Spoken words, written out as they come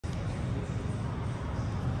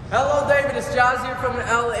Hello, David. It's Jazz here from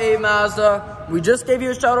LA Mazda. We just gave you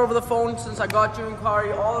a shout over the phone since I got your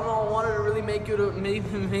inquiry. All in all, I wanted to really make you a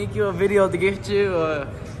video to get you a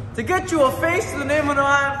face to the name of the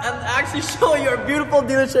man and actually show you a beautiful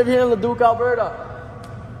dealership here in Leduc, Alberta.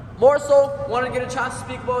 More so, wanted to get a chance to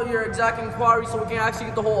speak about your exact inquiry so we can actually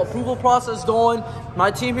get the whole approval process going.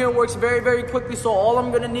 My team here works very, very quickly, so all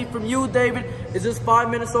I'm gonna need from you, David, is just 5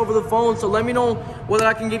 minutes over the phone. So let me know whether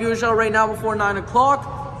I can give you a shout right now before 9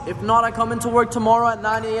 o'clock. If not, I come into work tomorrow at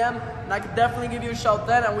 9 a.m. and I could definitely give you a shout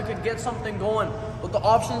then and we could get something going. With the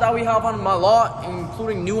options that we have on my lot,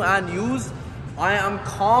 including new and used, I am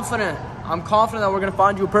confident that we're gonna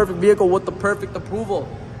find you a perfect vehicle with the perfect approval.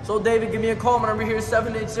 So David, give me a call. My number here is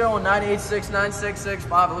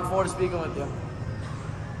 780-986-9665. I look forward to speaking with you.